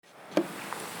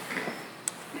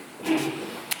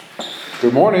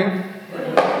Good morning.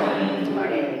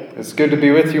 It's good to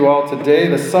be with you all today.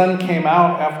 The sun came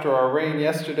out after our rain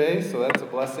yesterday, so that's a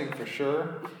blessing for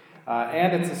sure.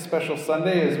 And it's a special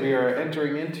Sunday as we are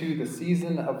entering into the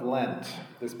season of Lent.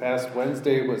 This past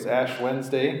Wednesday was Ash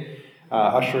Wednesday,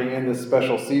 ushering in this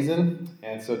special season.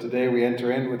 And so today we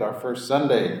enter in with our first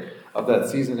Sunday of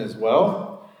that season as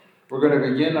well. We're going to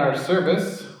begin our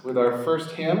service with our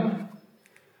first hymn,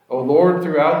 O Lord,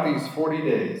 throughout these 40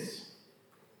 days.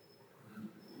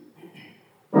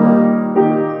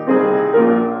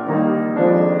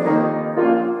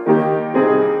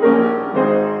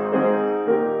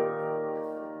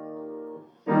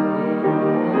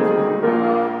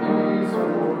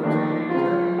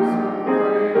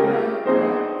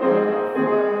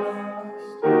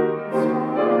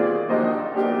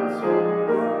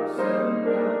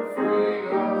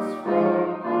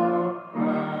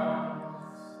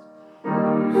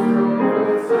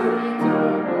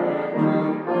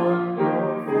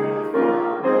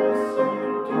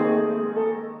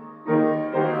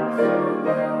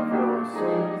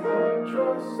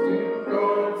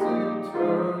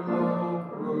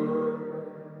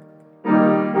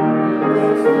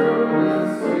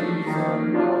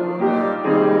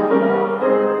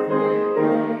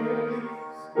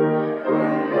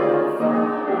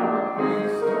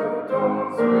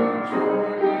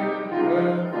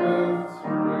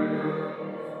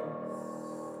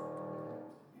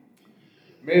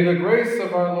 May the grace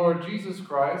of our Lord Jesus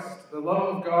Christ, the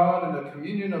love of God, and the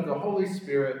communion of the Holy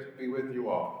Spirit be with you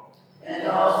all. And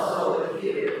also with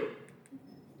you.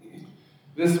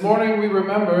 This morning we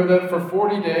remember that for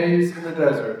 40 days in the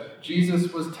desert,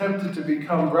 Jesus was tempted to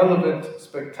become relevant,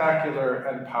 spectacular,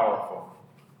 and powerful.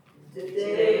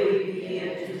 Today we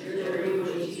begin to journey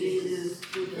with Jesus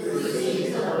through the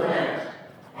season of Lent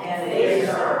and face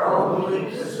our own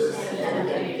weaknesses and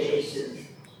temptations.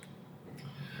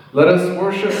 Let us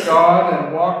worship God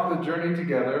and walk the journey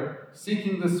together,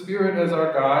 seeking the Spirit as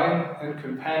our guide and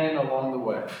companion along the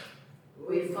way.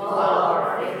 We follow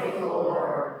our faithful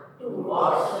Lord, who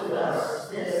walks with us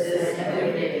this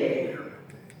every day.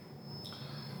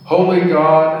 Holy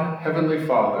God, Heavenly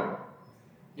Father,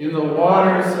 in the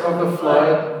waters of the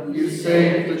flood you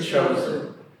saved the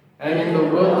chosen, and in the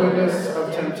wilderness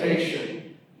of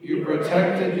temptation you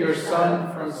protected your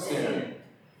Son from sin.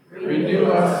 Renew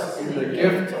us in the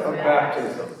gift of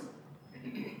baptism.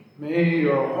 May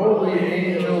your holy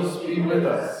angels be with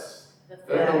us, that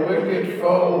the wicked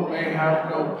foe may have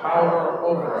no power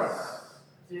over us.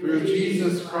 Through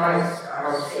Jesus Christ,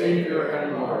 our Savior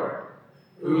and Lord,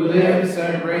 who lives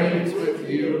and reigns with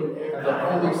you and the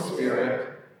Holy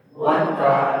Spirit, one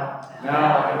God,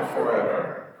 now and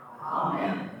forever.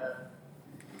 Amen.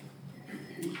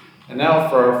 And now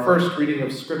for our first reading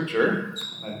of Scripture.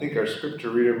 I think our Scripture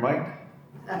reader might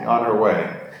be on her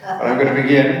way. But I'm going to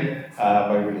begin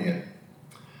by reading it.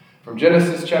 From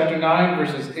Genesis chapter 9,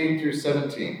 verses 8 through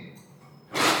 17.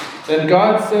 Then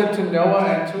God said to Noah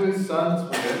and to his sons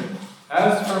with him,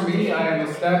 As for me, I am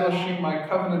establishing my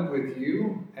covenant with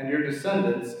you and your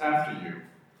descendants after you,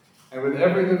 and with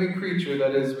every living creature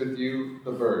that is with you,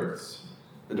 the birds,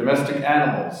 the domestic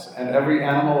animals, and every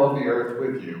animal of the earth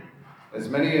with you, as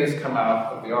many as come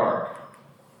out of the ark.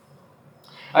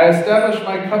 I establish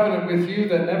my covenant with you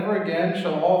that never again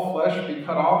shall all flesh be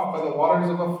cut off by the waters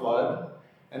of a flood,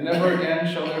 and never again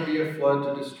shall there be a flood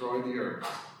to destroy the earth.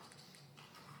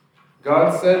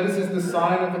 God said, This is the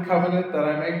sign of the covenant that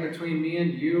I make between me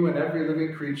and you and every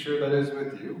living creature that is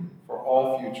with you for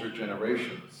all future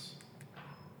generations.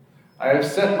 I have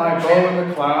set my bow in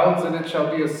the clouds, and it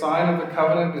shall be a sign of the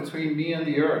covenant between me and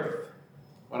the earth.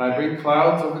 When I bring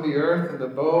clouds over the earth, and the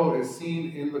bow is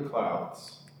seen in the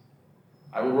clouds.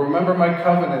 I will remember my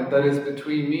covenant that is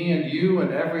between me and you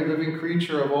and every living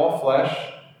creature of all flesh,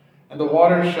 and the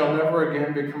waters shall never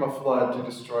again become a flood to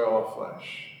destroy all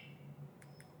flesh.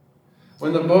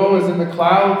 When the bow is in the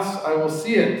clouds, I will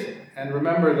see it, and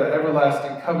remember the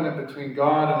everlasting covenant between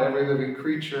God and every living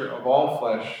creature of all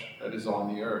flesh that is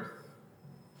on the earth.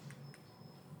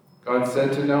 God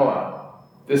said to Noah,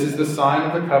 This is the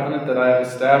sign of the covenant that I have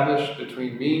established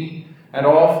between me and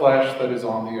all flesh that is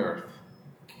on the earth.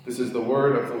 This is the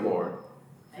word of the Lord.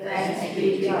 Thanks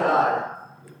be to God.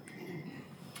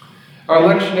 Our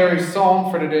lectionary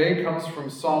psalm for today comes from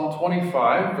Psalm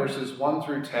 25, verses 1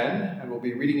 through 10, and we'll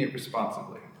be reading it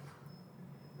responsibly.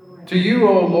 To you,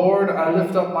 O Lord, I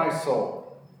lift up my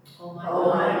soul. O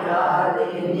my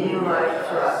God, in you I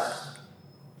trust.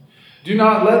 Do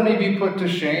not let me be put to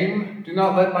shame. Do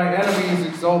not let my enemies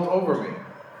exult over me.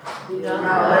 Do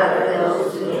not let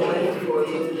those who wait for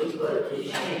you be put to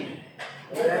shame.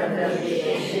 Let them be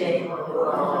ashamed who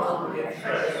are among your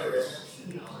treacherous.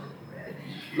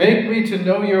 Make me to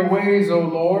know your ways, O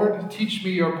Lord. Teach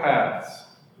me your paths.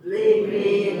 Lead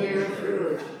me in your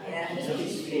truth and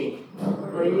teach me,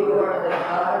 for you are the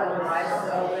God of my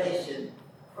salvation.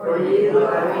 For you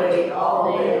I wait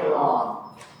all day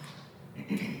long.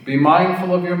 Be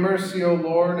mindful of your mercy, O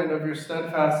Lord, and of your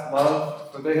steadfast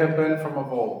love, for they have been from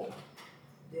of old.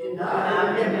 Do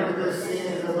not remember the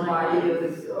sins of my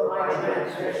youth or my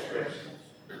transgressions.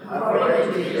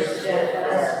 According to your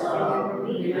steadfast love,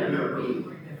 remember me,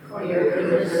 for your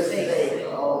goodness' sake,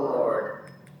 O Lord.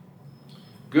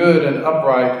 Good and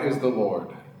upright is the Lord.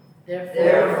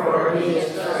 Therefore he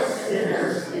instructs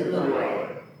sinners in the way.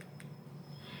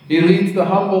 He leads the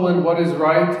humble in what is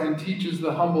right and teaches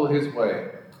the humble his way.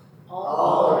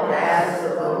 All the paths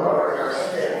of the Lord are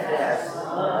steadfast,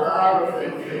 love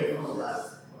and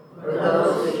faithfulness, for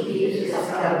those who keep his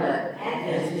covenant and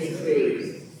his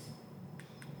decrees.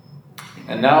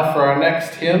 And now for our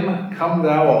next hymn, Come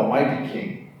Thou Almighty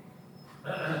King.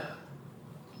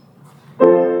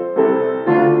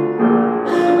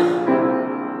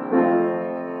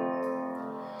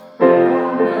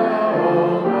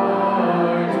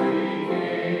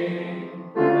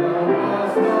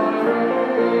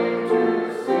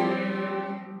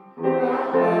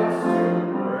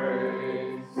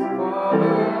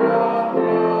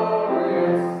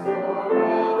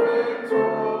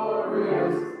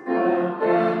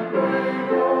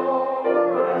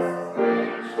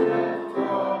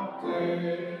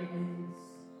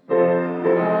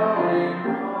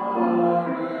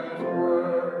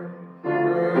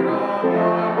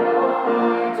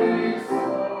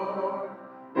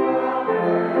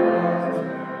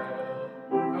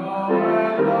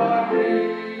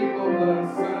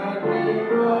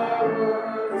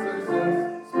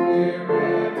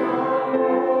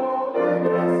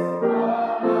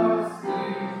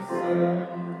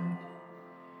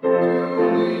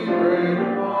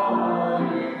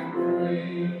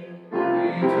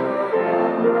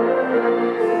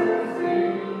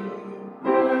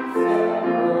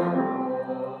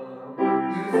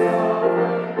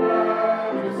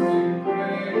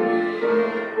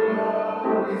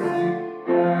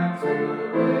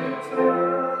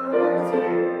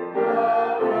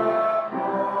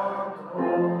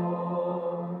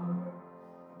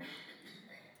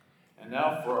 And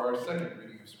now for our second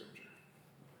reading of Scripture.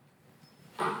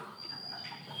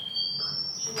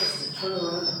 She has to turn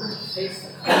around and face the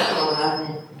camera.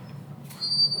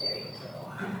 There you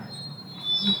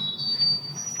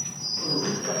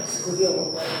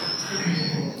go.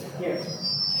 Here.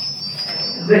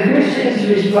 The Christian's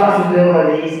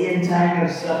responsibilities in time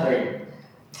of suffering.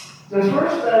 The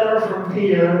first letter from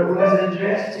Peter was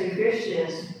addressed to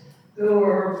Christians who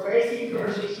were facing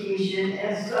persecution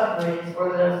and suffering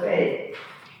for their faith.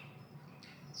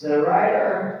 The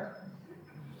writer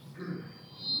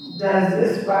does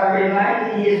this by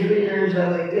reminding his readers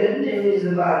of the good news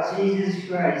about Jesus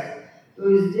Christ,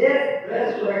 whose death,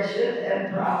 resurrection,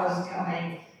 and promised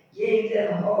coming gave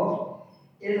them hope.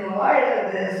 In the light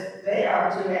of this, they are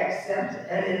to accept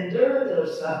and endure their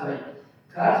suffering,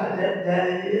 confident that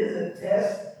it is a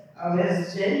test of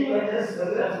his genuineness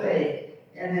of their faith,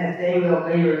 and that they will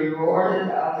be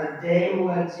rewarded on the day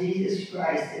when Jesus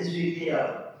Christ is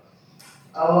revealed.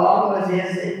 Along with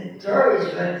his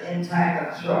encouragement in time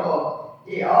of trouble,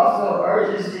 he also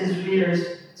urges his readers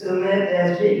to live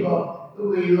as people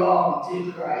who belong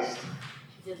to Christ.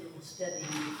 She did a little studying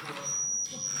before.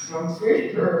 From 1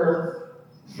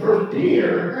 Peter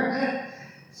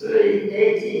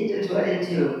 3:18 to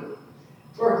 22.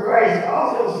 For Christ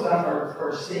also suffered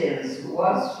for sins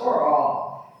once for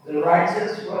all, the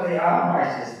righteous for the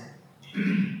unrighteous,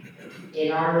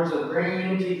 in order to bring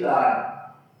you to God.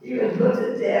 He was put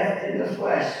to death in the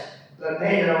flesh, but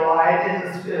made alive in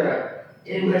the spirit,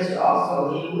 in which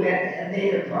also he went and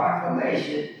made a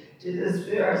proclamation to the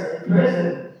spirits in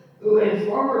prison, who in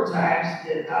former times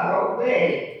did not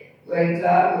obey, when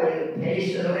God waited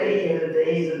patiently in the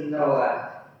days of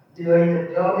Noah, during the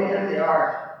building of the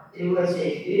ark, in which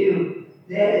a few,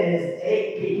 that is,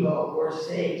 8 people, were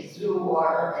saved through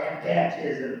water and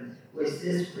baptism, which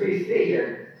this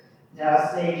prefigured, now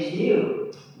saves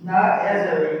you, not as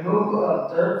a removal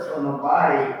of dirt from the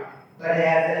body, but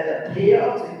as an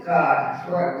appeal to God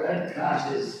for a good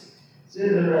conscience, through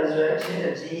the resurrection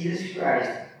of Jesus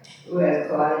Christ, who has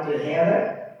gone into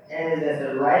heaven and is at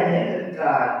the right hand of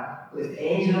God, with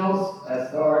angels,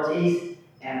 authorities,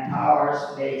 and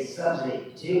powers made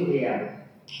subject to him.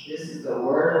 This is the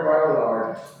word of our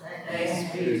Lord.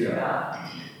 Thanks be to God.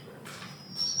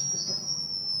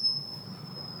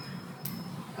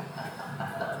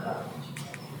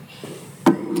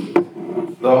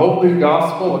 The Holy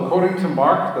Gospel according to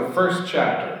Mark, the first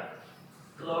chapter.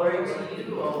 Glory to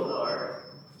you, O Lord.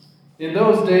 In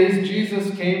those days,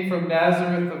 Jesus came from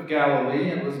Nazareth of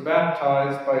Galilee and was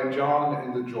baptized by John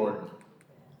in the Jordan.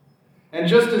 And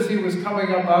just as he was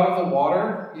coming up out of the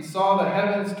water, he saw the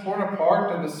heavens torn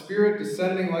apart and the Spirit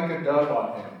descending like a dove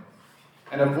on him.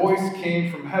 And a voice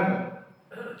came from heaven,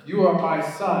 "You are my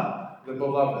Son, the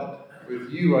Beloved.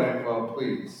 With you I am well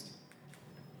pleased."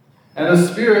 And the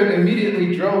Spirit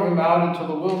immediately drove him out into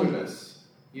the wilderness.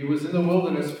 He was in the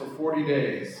wilderness for 40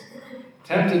 days,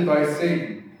 tempted by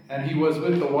Satan, and he was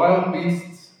with the wild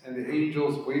beasts, and the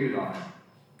angels waited on him.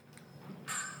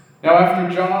 Now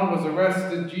after John was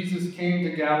arrested, Jesus came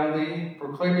to Galilee,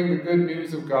 proclaiming the good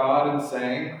news of God and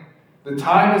saying, "The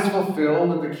time is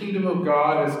fulfilled and the kingdom of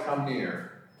God has come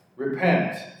near.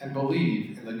 Repent and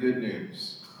believe in the good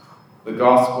news." The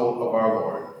Gospel of our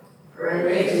Lord.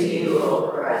 Praise to you, O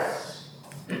Christ.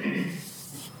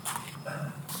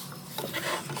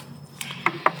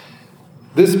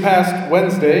 This past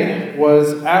Wednesday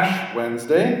was Ash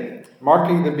Wednesday,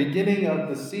 marking the beginning of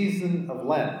the season of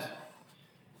Lent.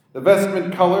 The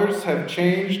vestment colors have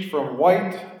changed from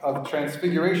white of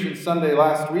Transfiguration Sunday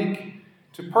last week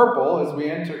to purple as we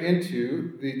enter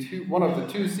into one of the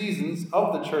two seasons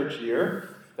of the church year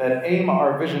that aim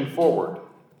our vision forward.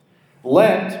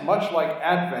 Lent, much like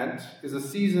Advent, is a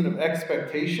season of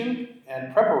expectation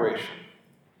and preparation.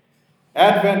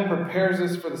 Advent prepares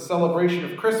us for the celebration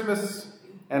of Christmas,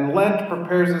 and Lent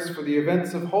prepares us for the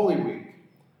events of Holy Week,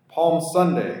 Palm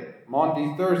Sunday,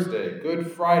 Maundy Thursday,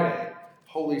 Good Friday,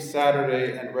 Holy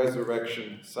Saturday, and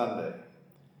Resurrection Sunday.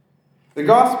 The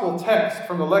gospel text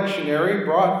from the lectionary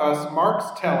brought us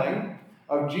Mark's telling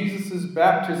of Jesus'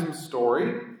 baptism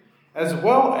story, as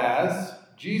well as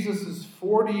Jesus'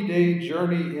 40-day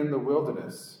journey in the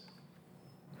wilderness.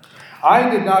 I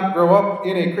did not grow up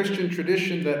in a Christian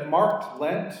tradition that marked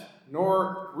Lent,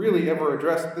 nor really ever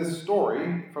addressed this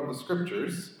story from the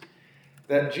scriptures,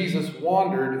 that Jesus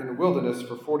wandered in the wilderness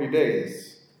for 40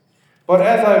 days. But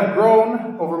as I've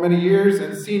grown over many years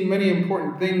and seen many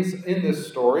important things in this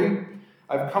story,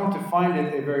 I've come to find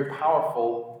it a very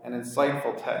powerful and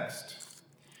insightful text.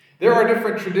 There are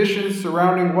different traditions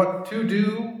surrounding what to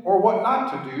do or what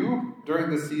not to do during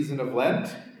the season of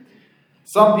Lent.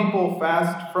 Some people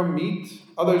fast from meat,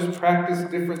 others practice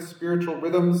different spiritual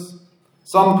rhythms.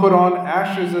 Some put on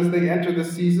ashes as they enter the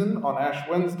season on Ash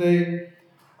Wednesday.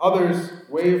 Others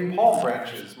wave palm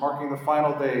branches, marking the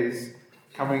final days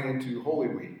coming into Holy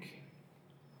Week.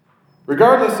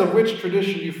 Regardless of which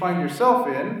tradition you find yourself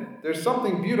in, there's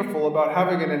something beautiful about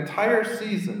having an entire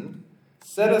season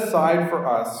set aside for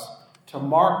us to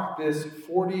mark this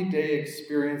 40-day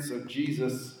experience of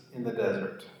Jesus in the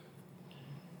desert.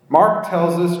 Mark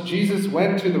tells us Jesus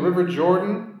went to the river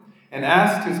Jordan and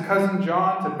asked his cousin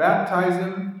John to baptize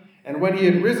him, and when he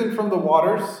had risen from the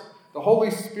waters, the Holy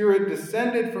Spirit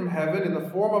descended from heaven in the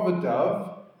form of a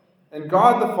dove, and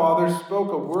God the Father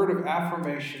spoke a word of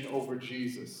affirmation over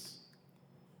Jesus.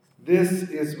 "This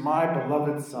is my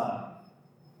beloved Son,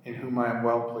 in whom I am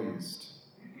well pleased."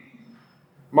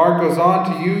 Mark goes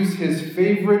on to use his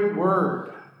favorite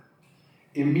word,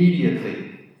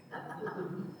 immediately.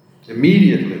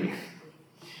 Immediately.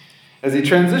 As he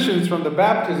transitions from the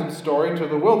baptism story to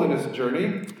the wilderness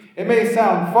journey, it may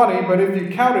sound funny, but if you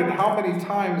counted how many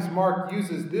times Mark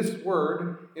uses this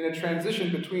word in a transition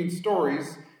between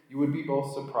stories, you would be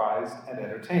both surprised and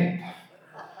entertained.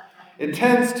 It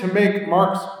tends to make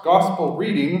Mark's gospel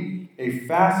reading a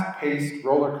fast-paced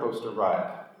roller coaster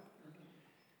ride.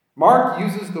 Mark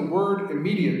uses the word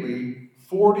immediately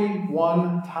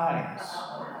 41 times.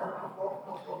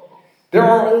 There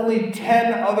are only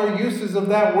 10 other uses of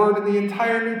that word in the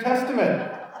entire New Testament.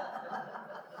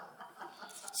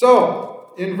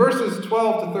 So, in verses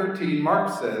 12 to 13, Mark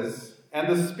says, "And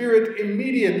the Spirit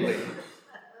immediately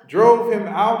drove him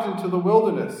out into the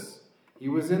wilderness. He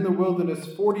was in the wilderness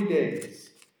 40 days,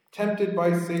 tempted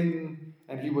by Satan,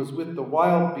 and he was with the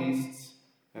wild beasts,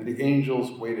 and the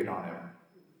angels waited on him."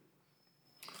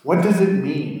 What does it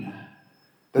mean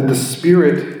that the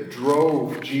Spirit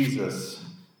drove Jesus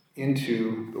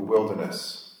into the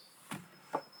wilderness?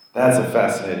 That's a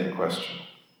fascinating question.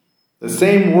 The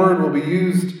same word will be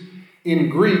used in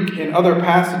Greek in other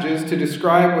passages to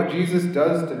describe what Jesus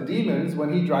does to demons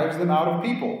when he drives them out of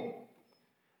people.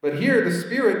 But here the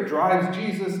Spirit drives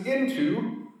Jesus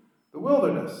into the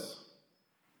wilderness.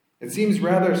 It seems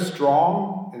rather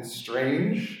strong and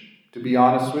strange, to be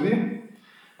honest with you.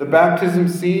 The baptism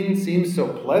scene seems so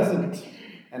pleasant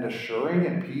and assuring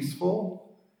and peaceful.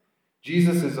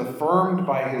 Jesus is affirmed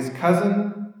by his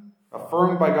cousin.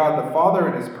 affirmed by God the Father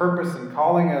in his purpose and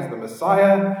calling as the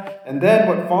Messiah. And then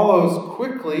what follows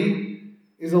quickly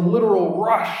is a literal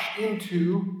rush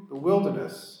into the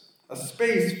wilderness, a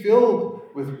space filled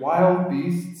with wild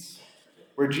beasts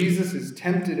where Jesus is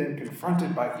tempted and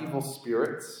confronted by evil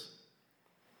spirits.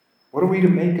 What are we to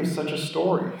make of such a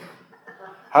story?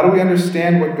 How do we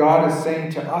understand what God is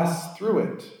saying to us through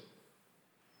it?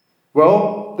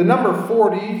 Well, the number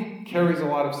 40 carries a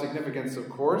lot of significance, of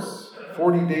course.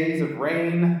 40 days of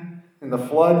rain in the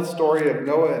flood story of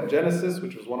Noah in Genesis,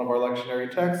 which was one of our lectionary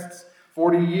texts.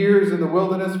 40 years in the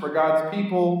wilderness for God's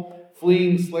people,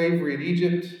 fleeing slavery in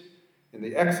Egypt in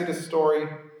the Exodus story.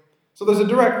 So there's a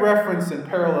direct reference and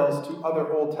parallels to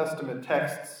other Old Testament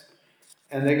texts,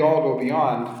 and they all go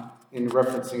beyond in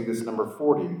referencing this number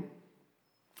 40.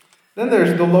 Then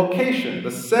there's the location,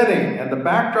 the setting, and the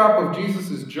backdrop of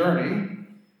Jesus' journey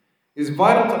is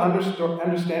vital to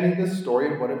understanding this story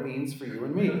and what it means for you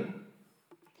and me.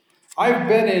 I've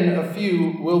been in a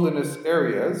few wilderness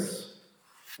areas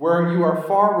where you are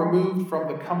far removed from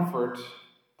the comfort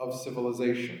of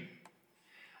civilization.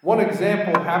 One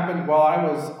example happened while I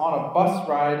was on a bus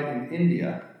ride in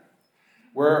India,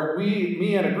 where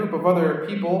me and a group of other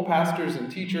people, pastors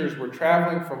and teachers, were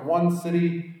traveling from one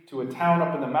city to a town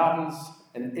up in the mountains,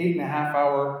 an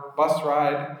 8.5-hour bus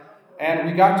ride, and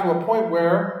we got to a point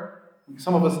where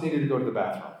some of us needed to go to the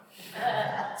bathroom.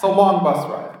 It's a long bus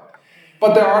ride.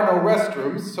 But there are no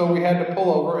restrooms, so we had to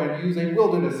pull over and use a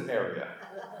wilderness area.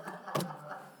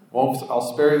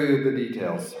 I'll spare you the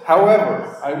details.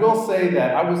 However, I will say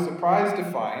that I was surprised to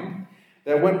find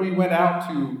that when we went out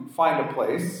to find a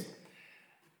place,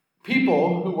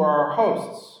 people who were our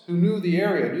hosts, who knew the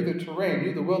area, knew the terrain,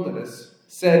 knew the wilderness,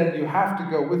 said, you have to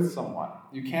go with someone.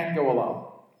 You can't go alone.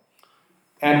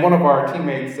 And one of our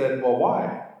teammates said, well,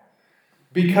 why?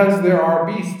 Because there are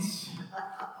beasts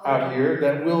out here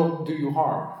that will do you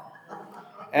harm.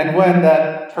 And when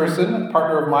that person, a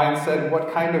partner of mine, said,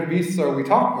 what kind of beasts are we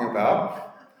talking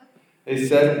about? They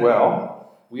said,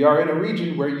 well, we are in a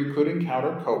region where you could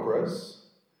encounter cobras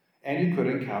and you could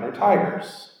encounter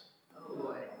tigers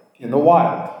in the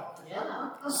wild.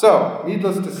 So,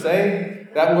 needless to say,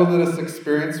 that wilderness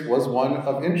experience was one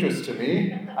of interest to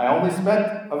me. I only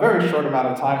spent a very short amount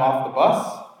of time off the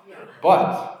bus,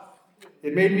 but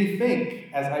it made me think,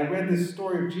 as I read this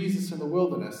story of Jesus in the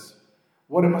wilderness,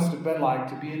 what it must have been like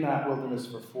to be in that wilderness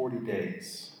for 40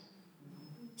 days.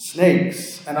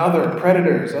 Snakes and other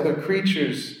predators, other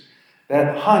creatures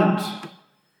that hunt,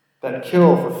 that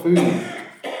kill for food.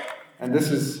 And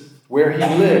this is where he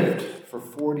lived for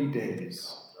 40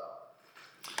 days.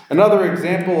 Another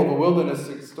example of a wilderness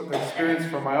experience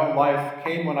from my own life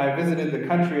came when I visited the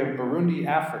country of Burundi,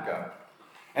 Africa.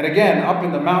 And again, up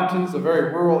in the mountains, a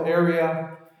very rural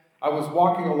area, I was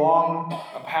walking along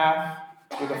a path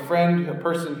with a friend, a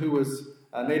person who was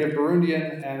a native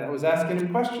Burundian, and I was asking him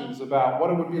questions about what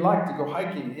it would be like to go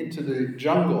hiking into the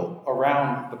jungle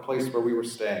around the place where we were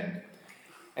staying.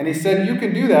 And he said, you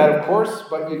can do that, of course,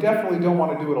 but you definitely don't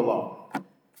want to do it alone.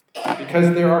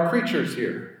 Because there are creatures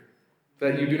here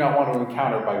that you do not want to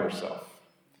encounter by yourself.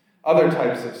 Other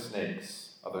types of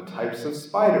snakes, other types of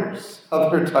spiders,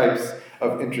 other types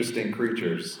of interesting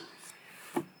creatures.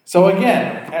 So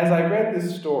again, as I read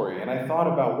this story and I thought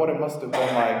about what it must have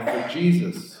been like for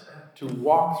Jesus to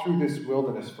walk through this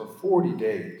wilderness for 40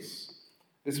 days,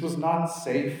 this was not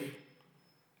safe.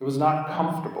 It was not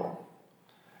comfortable.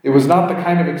 It was not the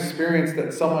kind of experience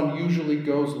that someone usually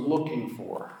goes looking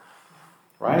for,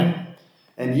 right?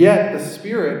 And yet the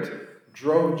Spirit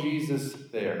drove Jesus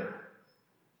there,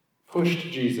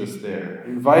 pushed Jesus there,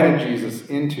 invited Jesus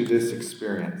into this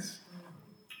experience.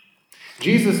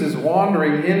 Jesus is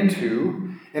wandering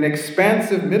into an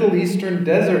expansive Middle Eastern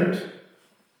desert,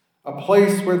 a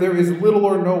place where there is little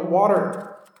or no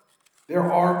water.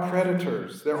 There are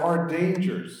predators, there are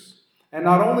dangers. And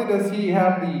not only does he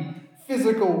have the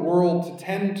physical world to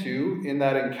tend to in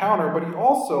that encounter, but he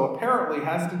also apparently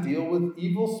has to deal with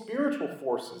evil spiritual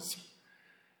forces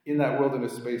in that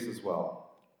wilderness space as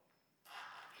well.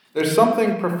 There's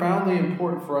something profoundly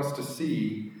important for us to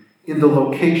see in the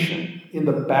location, in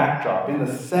the backdrop, in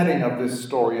the setting of this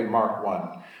story in Mark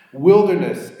 1.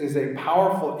 Wilderness is a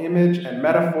powerful image and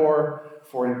metaphor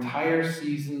for entire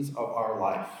seasons of our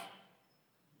life.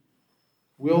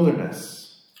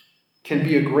 Wilderness can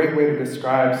be a great way to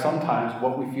describe sometimes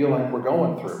what we feel like we're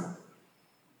going through,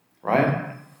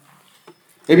 right?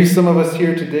 Maybe some of us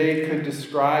here today could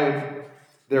describe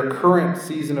their current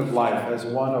season of life as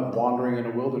one of wandering in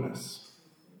a wilderness.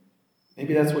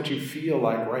 Maybe that's what you feel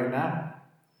like right now.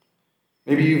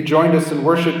 Maybe you've joined us in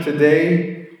worship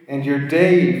today and your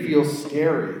day feels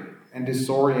scary and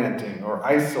disorienting or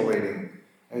isolating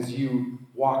as you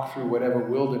walk through whatever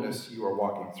wilderness you are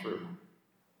walking through.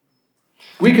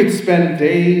 We could spend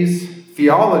days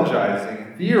theologizing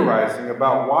and theorizing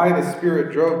about why the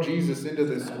Spirit drove Jesus into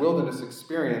this wilderness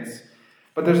experience,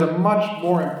 but there's a much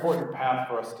more important path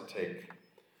for us to take,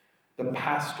 the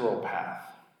pastoral path.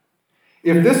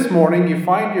 If this morning you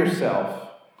find yourself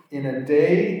in a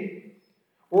day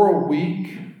or a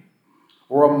week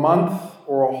or a month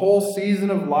or a whole season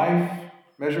of life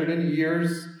measured in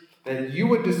years that you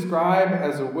would describe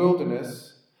as a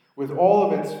wilderness with all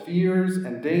of its fears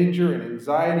and danger and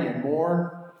anxiety and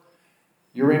more,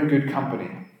 you're in good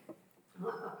company.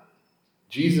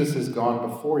 Jesus has gone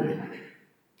before you.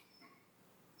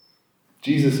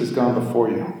 Jesus has gone before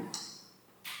you.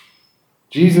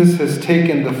 Jesus has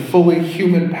taken the fully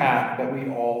human path that we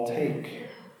all take.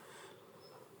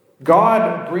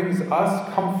 God brings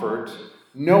us comfort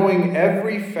knowing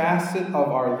every facet of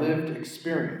our lived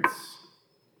experience.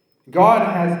 God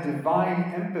has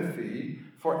divine empathy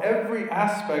for every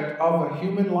aspect of a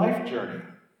human life journey.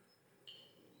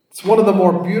 It's one of the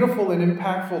more beautiful and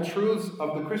impactful truths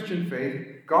of the Christian faith.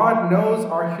 God knows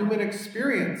our human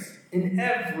experience in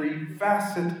every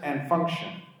facet and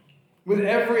function, with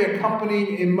every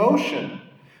accompanying emotion,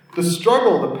 the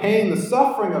struggle, the pain, the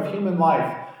suffering of human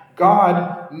life.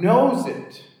 God knows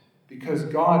it because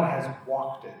God has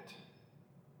walked it.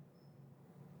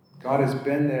 God has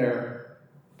been there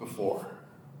before.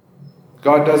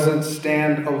 God doesn't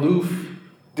stand aloof,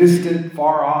 distant,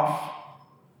 far off.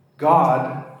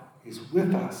 God is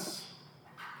with us.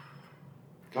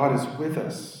 God is with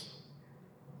us.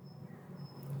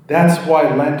 That's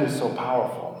why Lent is so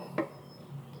powerful.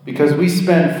 Because we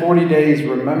spend 40 days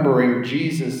remembering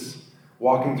Jesus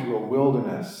walking through a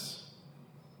wilderness.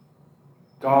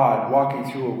 God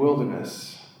walking through a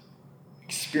wilderness,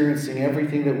 experiencing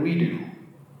everything that we do.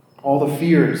 All the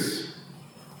fears,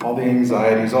 all the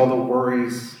anxieties, all the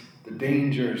worries, the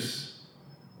dangers,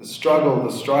 the struggle,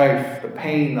 the strife, the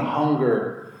pain, the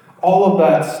hunger, all of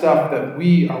that stuff that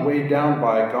we are weighed down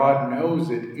by, God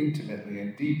knows it intimately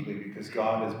and deeply because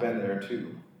God has been there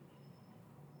too.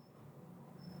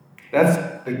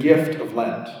 That's the gift of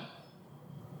Lent.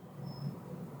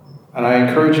 And I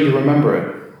encourage you to remember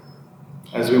it.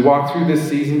 As we walk through this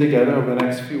season together over the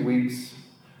next few weeks,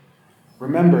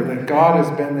 remember that God has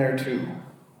been there too.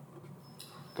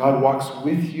 God walks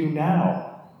with you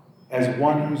now as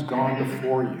one who's gone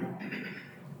before you.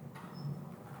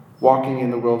 Walking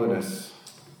in the wilderness,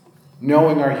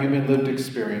 knowing our human lived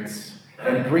experience,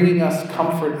 and bringing us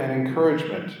comfort and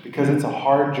encouragement because it's a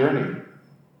hard journey.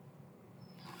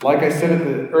 Like I said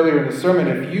earlier in the sermon,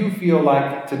 if you feel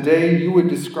like today you would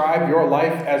describe your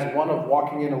life as one of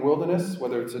walking in a wilderness,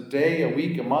 whether it's a day, a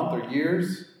week, a month, or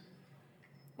years,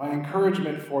 my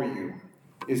encouragement for you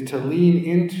is to lean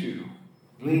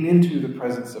into the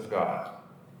presence of God.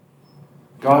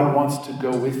 God wants to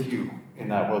go with you in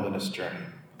that wilderness journey.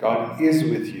 God is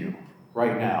with you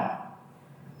right now.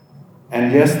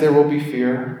 And yes, there will be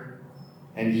fear.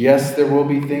 And yes, there will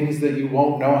be things that you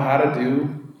won't know how to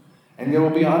do. And you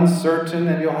will be uncertain,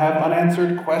 and you'll have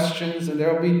unanswered questions, and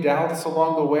there will be doubts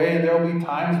along the way, and there will be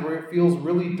times where it feels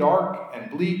really dark and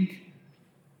bleak.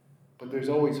 But there's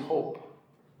always hope.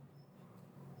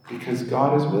 Because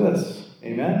God is with us.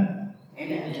 Amen?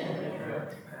 Amen.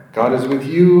 God is with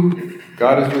you.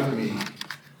 God is with me.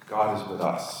 God is with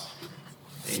us.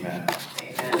 Amen.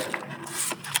 Amen.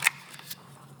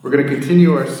 We're going to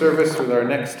continue our service with our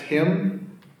next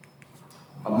hymn,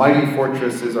 A Mighty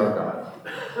Fortress is Our God.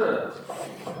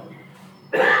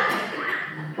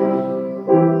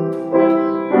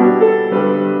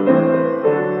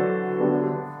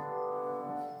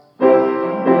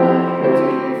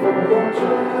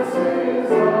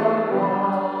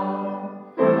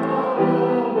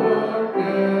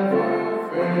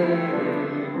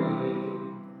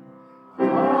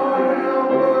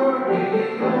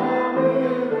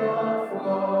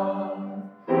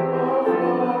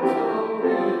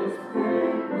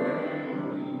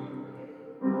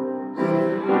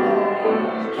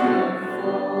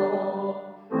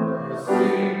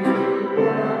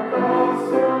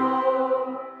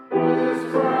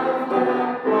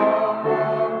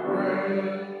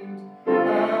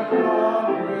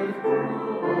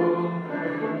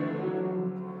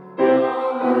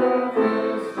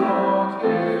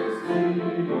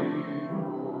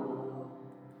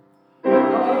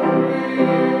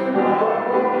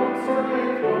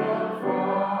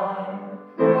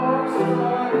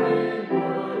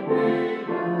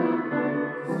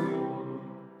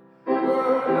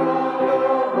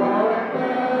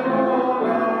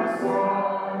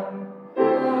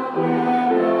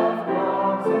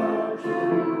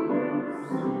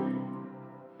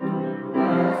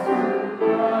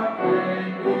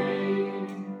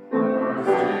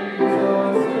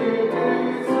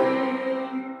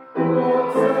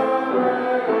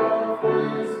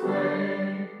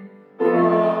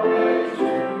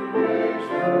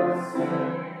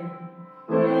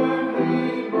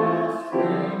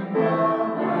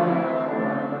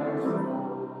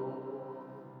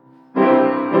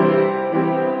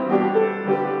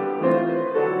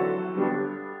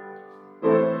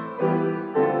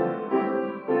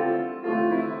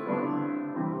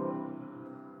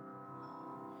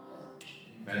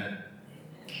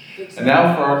 And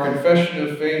now for our confession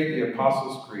of faith, the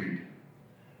Apostles' Creed.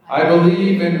 I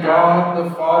believe in God the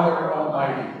Father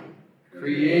Almighty,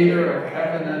 creator of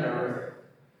heaven and earth.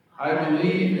 I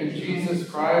believe in Jesus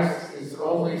Christ, his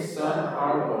only Son,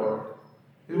 our Lord,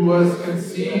 who was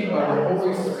conceived by the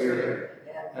Holy Spirit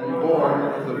and born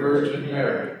of the Virgin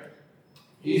Mary.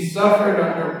 He suffered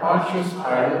under Pontius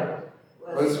Pilate,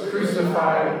 was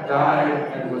crucified,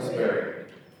 died, and was buried.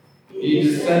 He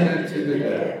descended to the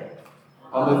dead.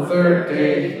 On the third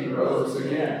day he rose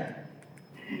again.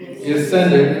 He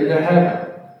ascended into heaven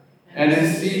and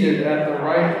is seated at the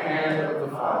right hand of the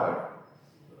Father.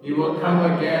 He will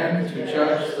come again to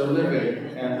judge the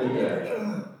living and the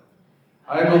dead.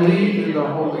 I believe in the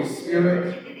Holy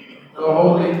Spirit, the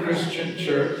holy Christian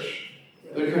Church,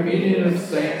 the communion of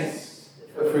saints,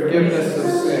 the forgiveness of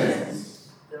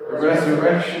sins, the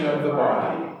resurrection of the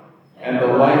body, and the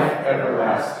life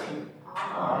everlasting.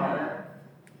 Amen.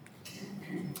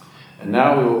 And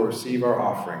now we will receive our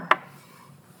offering.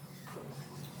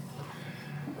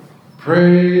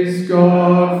 Praise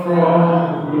God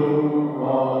from whom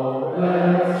all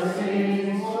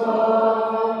blessings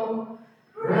flow.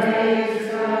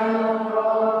 Praise Him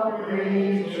from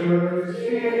creatures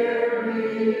here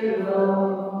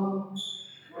below.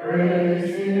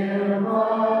 Praise Him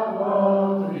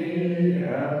above the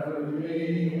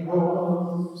heavenly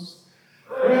hosts.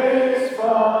 Praise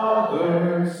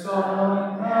Father,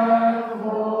 Son, and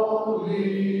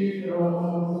Holy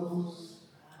Ghost.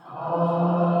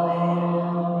 Amen.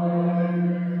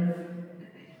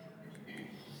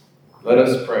 Let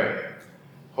us pray.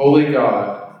 Holy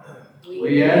God,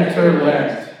 we enter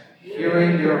Lent,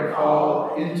 hearing your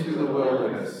call into the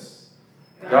wilderness.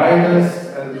 Guide us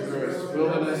as this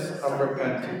wilderness of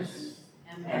repentance,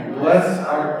 and bless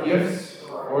our gifts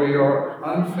for your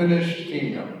unfinished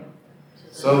kingdom,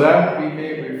 so that we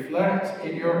may reflect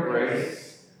in your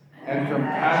grace and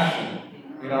compassion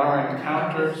in our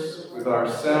encounters with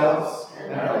ourselves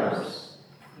and others.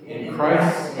 In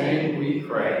Christ's name we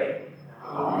pray.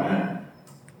 Amen.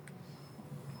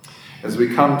 As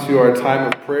we come to our time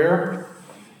of prayer,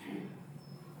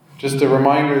 just a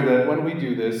reminder that when we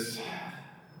do this,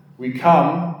 we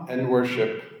come and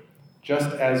worship just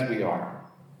as we are.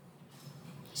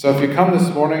 So if you come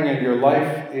this morning and your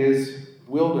life is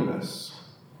wilderness,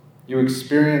 you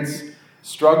experience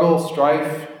struggle,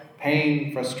 strife,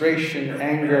 pain, frustration,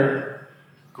 anger,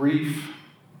 grief,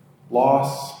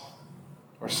 loss,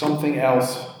 or something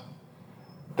else,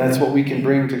 that's what we can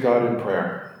bring to God in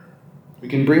prayer. We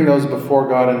can bring those before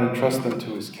God and entrust them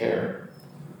to his care.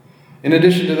 In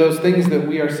addition to those things that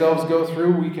we ourselves go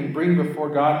through, we can bring before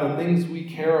God the things we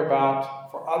care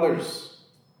about for others.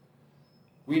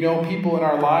 We know people in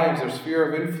our lives, our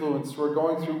sphere of influence, who are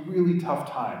going through really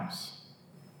tough times.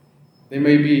 They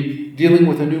may be dealing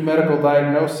with a new medical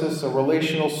diagnosis, a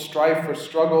relational strife or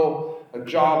struggle, a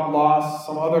job loss,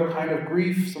 some other kind of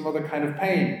grief, some other kind of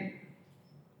pain.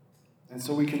 And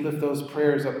so we can lift those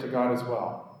prayers up to God as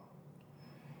well.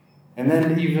 And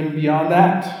then even beyond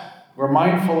that, we're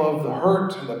mindful of the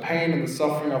hurt and the pain and the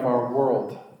suffering of our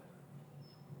world.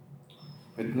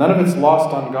 But none of it's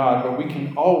lost on God, but we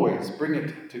can always bring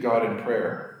it to God in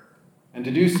prayer. And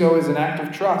to do so is an act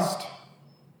of trust.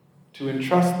 To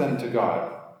entrust them to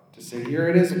God. To say, here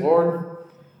it is, Lord.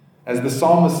 As the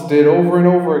psalmist did over and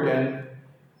over again,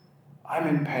 I'm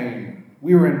in pain.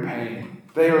 We're in pain.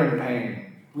 They are in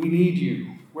pain. We need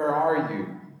you. Where are you?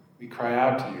 We cry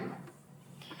out to you.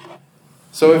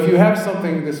 So if you have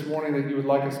something this morning that you would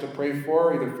like us to pray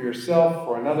for, either for yourself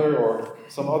or another or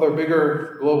some other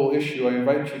bigger global issue, I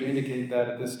invite you to indicate that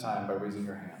at this time by raising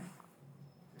your hand.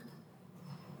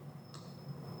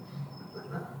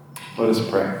 Let us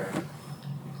pray.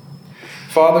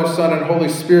 Father, Son, and Holy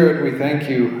Spirit, we thank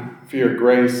you for your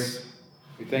grace.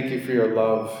 We thank you for your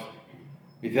love.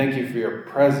 We thank you for your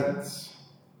presence,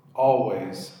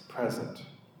 always present.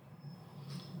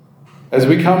 As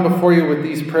we come before you with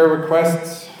these prayer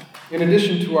requests, in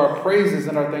addition to our praises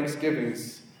and our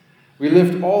thanksgivings, we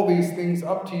lift all these things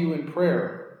up to you in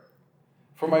prayer.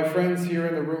 For my friends here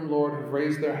in the room, Lord, who've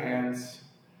raised their hands,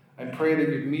 I pray that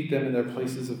you'd meet them in their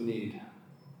places of need.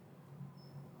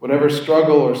 Whatever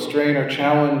struggle or strain or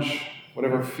challenge,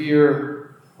 whatever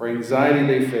fear or anxiety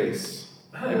they face,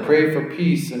 I pray for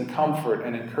peace and comfort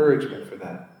and encouragement for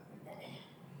them.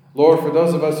 Lord, for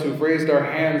those of us who've raised our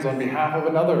hands on behalf of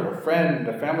another, a friend,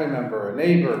 a family member, a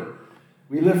neighbor,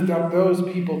 we lift up those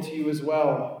people to you as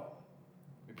well.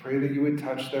 We pray that you would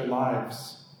touch their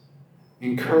lives,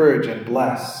 encourage and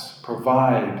bless,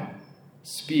 provide,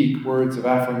 speak words of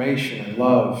affirmation and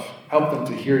love. Help them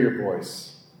to hear your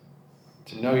voice,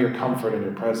 to know your comfort and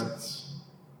your presence.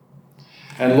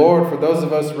 And Lord, for those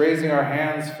of us raising our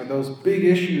hands for those big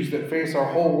issues that face our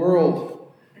whole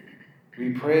world,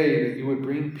 we pray that you would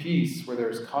bring peace where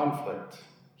there's conflict,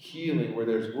 healing where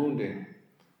there's wounding,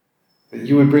 that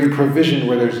you would bring provision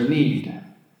where there's need.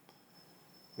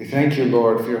 We thank you,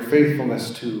 Lord, for your faithfulness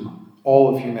to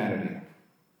all of humanity.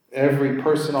 Every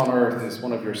person on earth is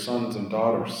one of your sons and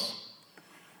daughters.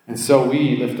 And so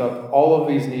we lift up all of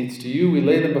these needs to you. We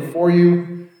lay them before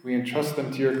you. We entrust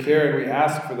them to your care, and we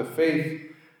ask for the faith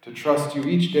to trust you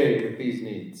each day with these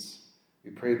needs.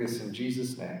 We pray this in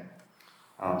Jesus' name.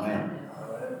 Amen.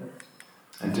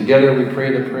 And together we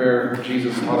pray the prayer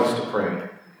Jesus taught us to pray.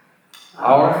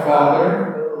 Our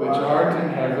Father, which art in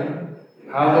heaven,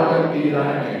 hallowed be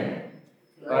thy name.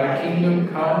 Thy kingdom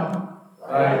come,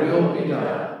 thy will be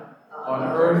done, on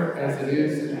earth as it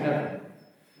is in heaven.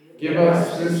 Give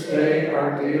us this day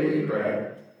our daily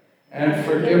bread, and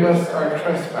forgive us our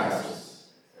trespasses,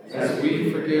 as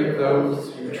we forgive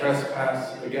those who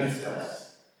trespass against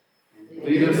us.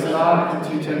 Lead us not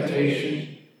into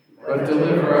temptation, but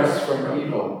deliver us from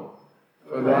evil.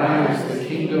 For thine is the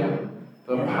kingdom,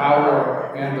 the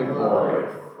power, and the glory,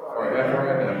 forever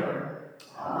and ever.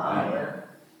 Amen.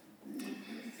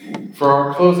 For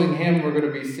our closing hymn, we're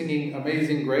going to be singing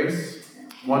Amazing Grace,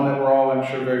 one that we're all, I'm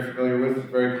sure, very familiar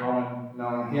with, very common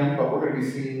known hymn, but we're going to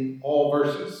be singing all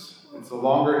verses. It's a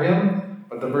longer hymn,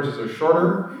 but the verses are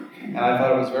shorter, and I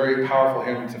thought it was a very powerful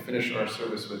hymn to finish our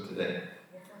service with today.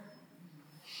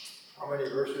 How many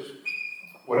verses?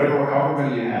 However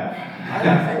many you have. I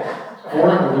have 4.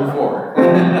 4, we'll do 4.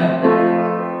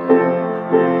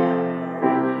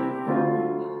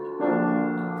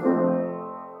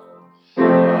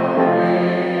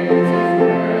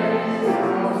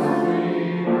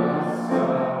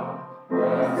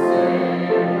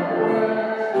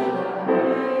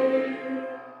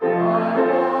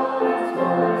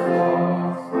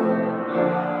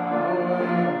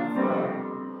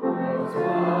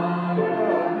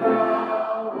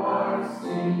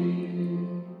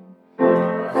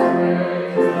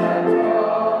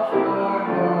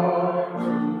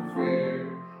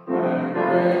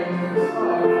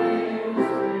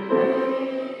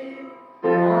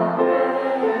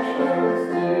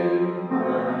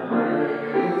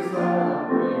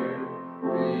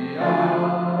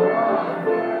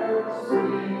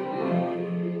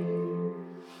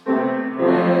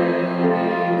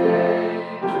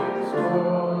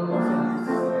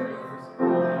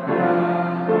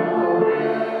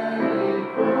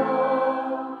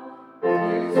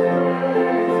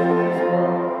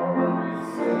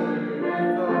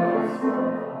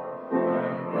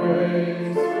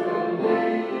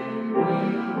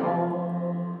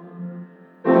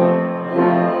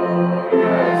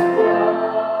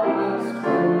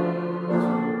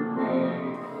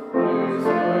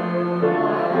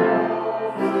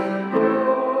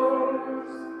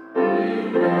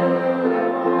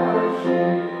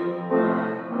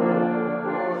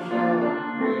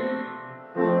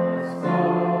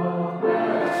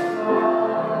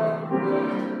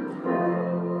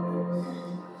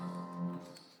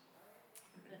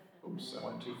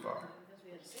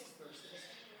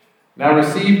 Now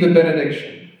receive the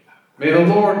benediction. May the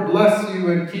Lord bless you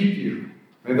and keep you.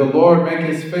 May the Lord make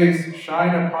his face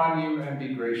shine upon you and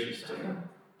be gracious to you.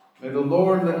 May the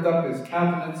Lord lift up his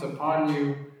countenance upon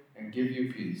you and give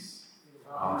you peace.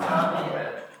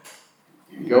 Amen.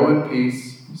 Go in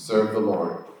peace, serve the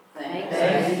Lord.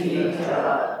 Thanks be to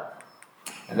God.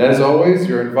 And as always,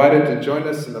 you're invited to join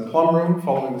us in the plum room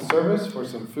following the service for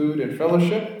some food and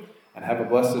fellowship, and have a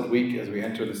blessed week as we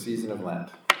enter the season of Lent.